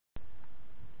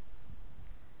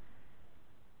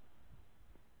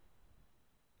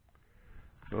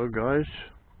Well, guys,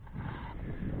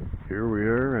 here we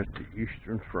are at the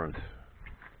eastern front.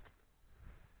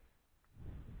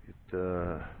 It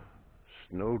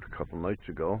snowed a couple nights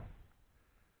ago,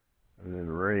 and then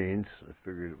rained. I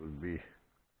figured it wouldn't be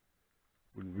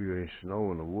any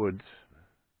snow in the woods.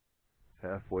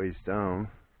 Halfway down,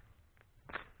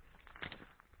 I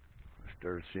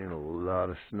started seeing a lot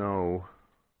of snow.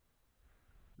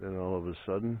 Then all of a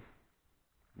sudden,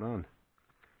 none.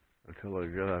 Until I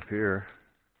got up here.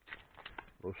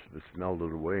 Most of it's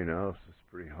melted away now, so it's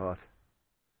pretty hot.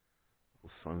 The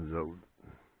sun's out.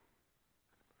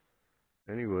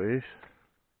 Anyways,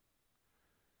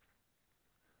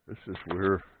 this is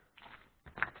where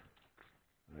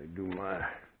I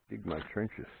dig my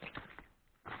trenches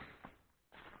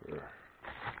for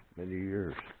many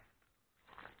years.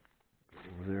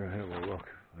 Over there, have a look.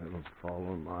 I haven't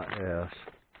fallen my ass.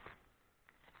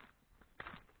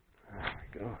 There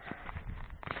we go.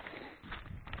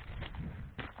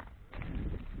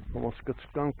 Almost got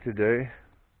skunked today.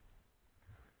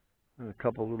 And a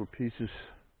couple little pieces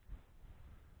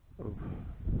of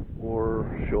ore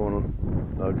showing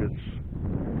nuggets.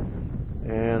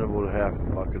 And about a half a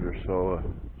bucket or so of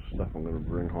stuff I'm going to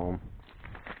bring home.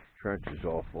 Trench is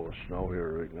all full of snow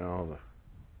here right now.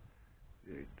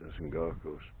 The 8 doesn't go. It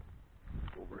goes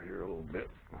over here a little bit.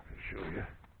 Let me show you.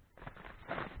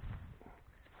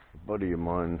 A buddy of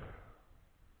mine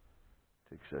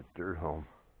takes that dirt home.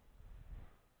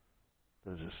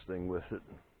 Does this thing with it.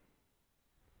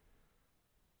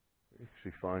 He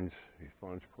finds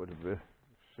quite a bit.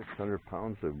 600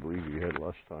 pounds, I believe he had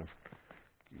last time.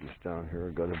 He was down here.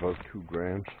 Got about 2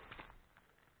 grams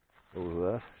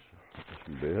over that. So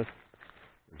not bad.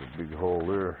 There's a big hole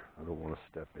there. I don't want to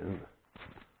step in.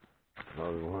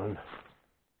 Another one.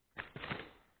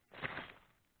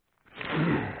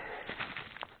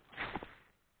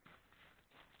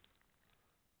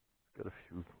 Got a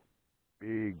few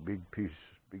big pieces,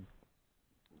 big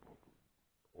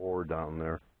ore down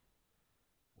there.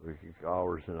 We take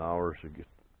hours and hours to get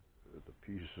the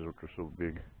pieces that are so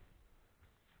big.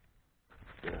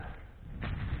 Yeah.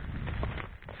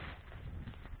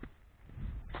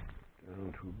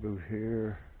 Down to about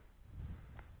here.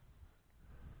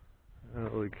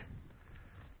 Like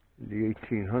in the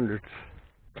 1800s,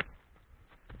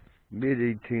 mid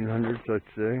 1800s, I'd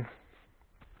say.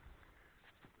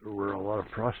 There were a lot of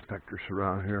prospectors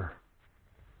around here,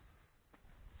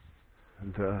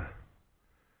 and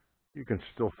you can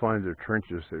still find their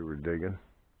trenches they were digging.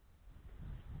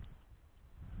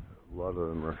 A lot of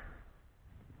them are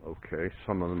okay.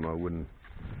 Some of them I wouldn't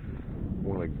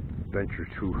want to venture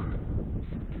too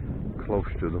close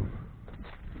to them,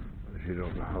 because you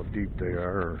don't know how deep they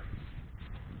are or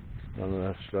none of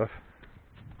that stuff.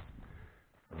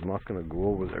 I'm not going to go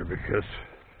over there because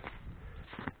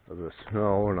of the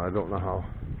snow, and I don't know how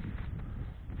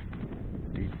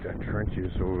deep that trench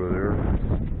is over there.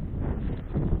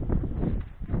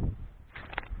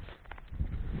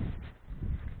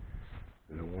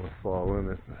 I don't want to fall in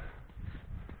it.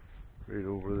 Right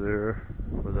over there,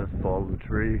 where that fallen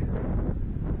tree,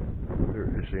 there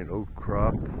is an oak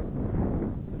crop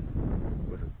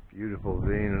with a beautiful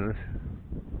vein in it.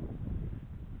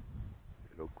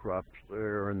 The oak crop's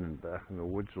there, and then back in the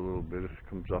woods a little bit, it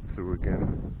comes up through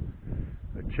again.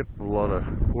 I chipped a lot of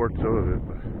quartz out of it,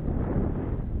 but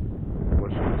it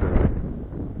wasn't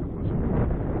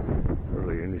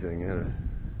really anything in it.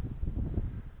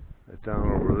 Right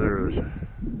down over there is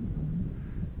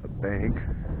a bank,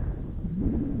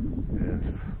 and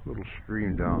a little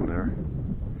stream down there.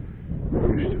 I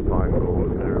used to find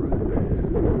gold there, but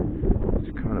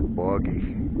it's kind of boggy.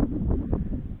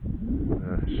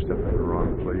 Step in the wrong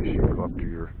place, you go up to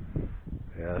your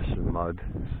ass in mud.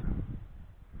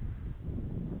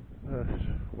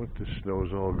 Once the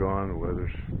snow's all gone, the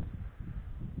weather's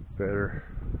better,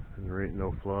 and there ain't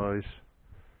no flies.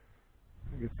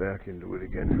 I get back into it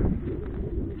again.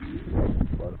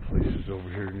 A lot of places over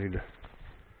here need to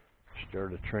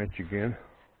start a trench again.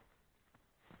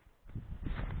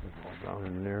 All down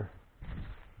in there.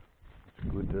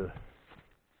 It's good dirt.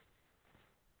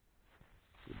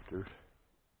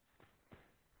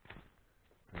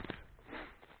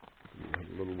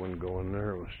 A little one going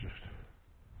there, it was just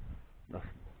nothing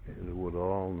in the wood at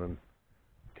all, and then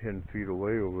 10 feet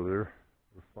away over there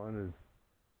we're finding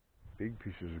big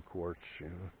pieces of quartz,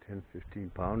 10, 15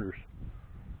 pounders.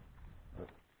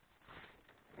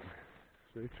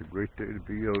 So it's a great day to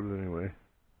be out anyway.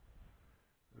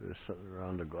 Just sitting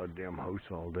around the goddamn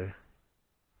house all day.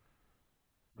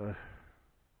 But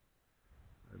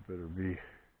I better be.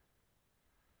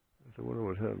 I wonder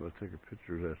what happened. I'll take a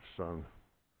picture of that sun.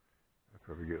 I'll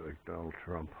probably get like Donald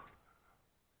Trump.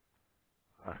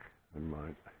 Never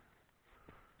mind.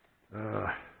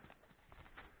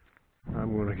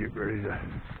 I'm gonna get ready to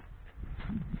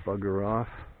bugger off.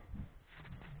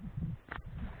 By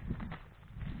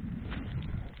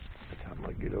the time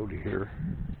I get out of here,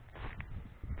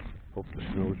 hope the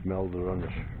snow's melted on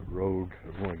this road. I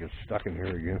don't want to get stuck in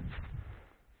here again.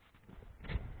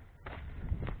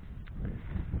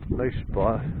 Nice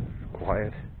spot,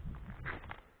 quiet.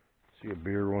 See a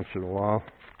beer once in a while.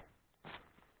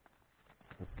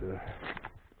 But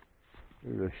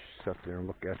maybe they sit there and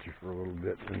look at you for a little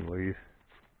bit and then leave.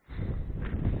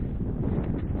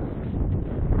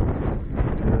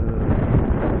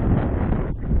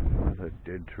 That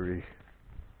dead tree.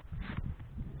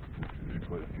 There's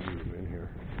quite a few of them in here.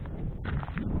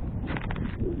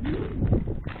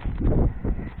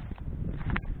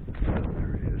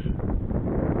 There he is.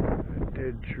 That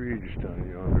dead tree just down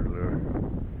yonder there.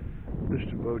 Just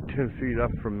about 10 feet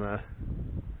up from that.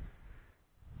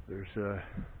 There's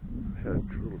had a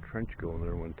little trench going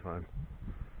there one time.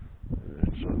 And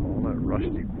it's all that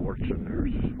rusty quartz in there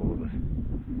is just full of it.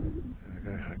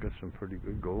 I got some pretty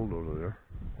good gold over there.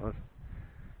 But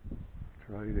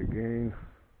try it again.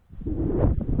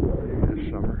 Maybe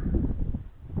this summer.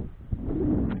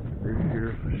 Right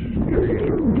here, there's trees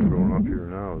are growing up here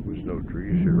now. There was no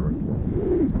trees here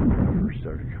when I first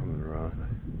started coming around.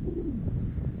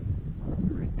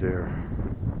 Right there.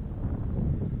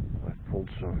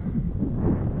 Pulled some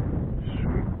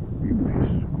sweet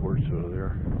pieces of quartz out of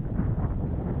there.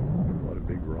 A lot of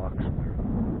big rocks in there.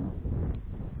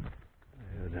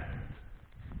 And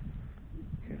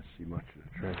can't see much of the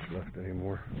trench left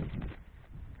anymore.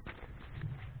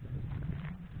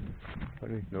 I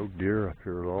think no deer up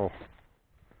here at all.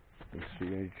 Didn't see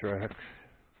any tracks.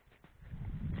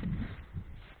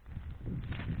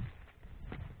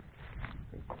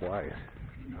 And quiet.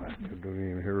 I don't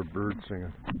even hear a bird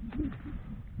singing.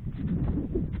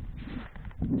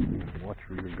 Watch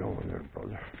where you're going there,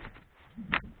 brother.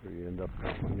 Where you end up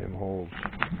going in them holes.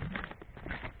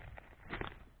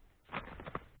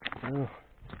 Well,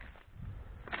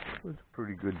 it was a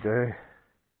pretty good day.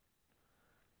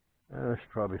 There's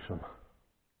probably some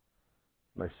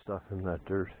nice stuff in that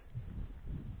dirt.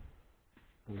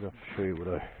 I'm going to show you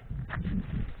what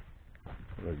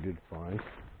I did find.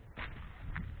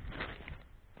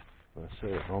 I say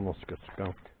it almost got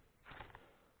skunked.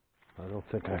 I don't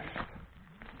think I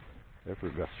ever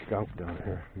got skunked down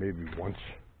here. Maybe once.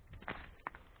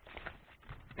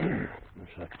 There's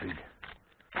that big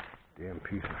damn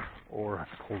piece of ore I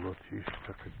pulled up. Geez,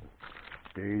 took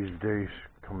days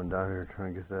coming down here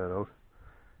trying to get that out.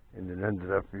 And it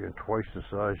ended up being twice the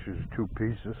size. It was 2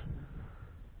 pieces.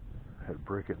 I had to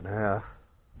break it in half.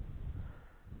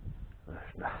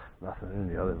 There's nothing in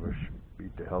the other. We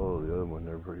beat the hell out of the other one.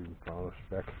 Never even found a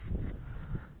speck.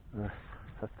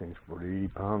 That thing's about 80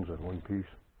 pounds on one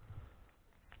piece.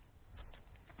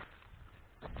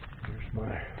 Here's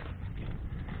my.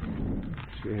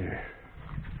 Let's see.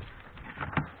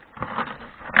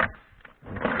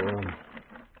 That's what I'm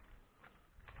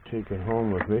taking home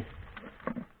with me.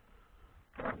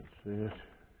 Let's see it.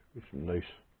 There's some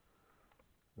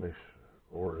nice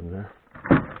ore in there.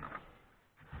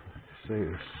 Say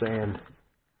the sand.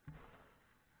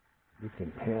 You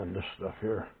can hand this stuff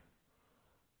here.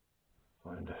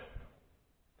 Find it.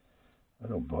 I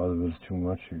don't bother with it too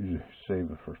much. I usually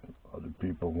save it for other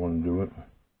people who want to do it.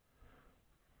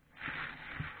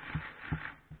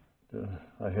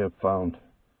 I have found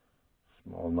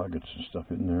small nuggets and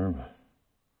stuff in there, but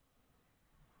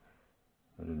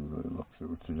I didn't really look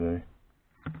through it today.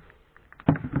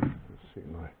 Let's see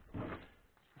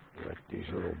I like these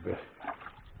a little bit.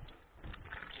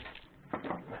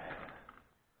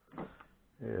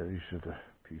 Yeah, these are the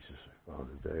pieces I found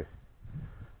today.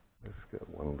 It's got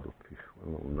one little piece,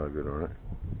 one little nugget on it.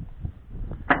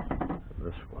 And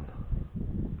this one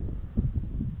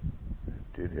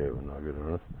did have a nugget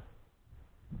on it.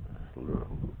 There's a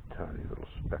little tiny little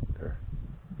speck there.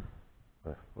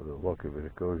 But with the look of it,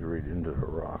 it goes right into the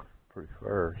rock pretty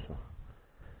far, so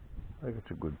I think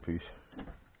it's a good piece.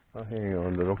 I'll hang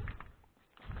on to them.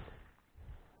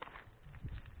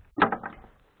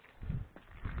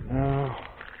 Now,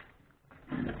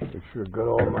 make sure I got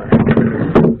all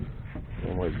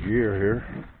my gear here.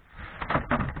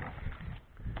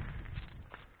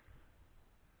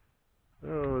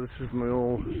 Oh, this is my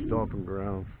old stomping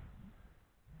ground.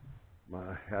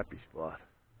 My happy spot.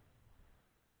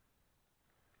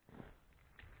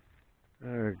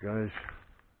 Alright guys,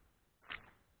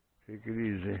 take it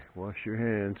easy, wash your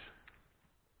hands,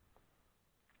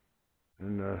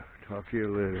 and talk to you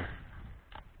later.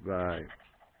 Bye.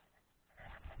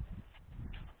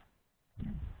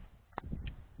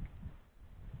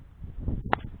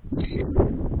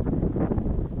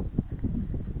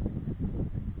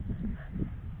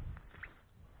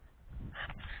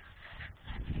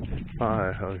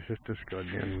 I hit this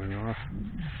goddamn thing off.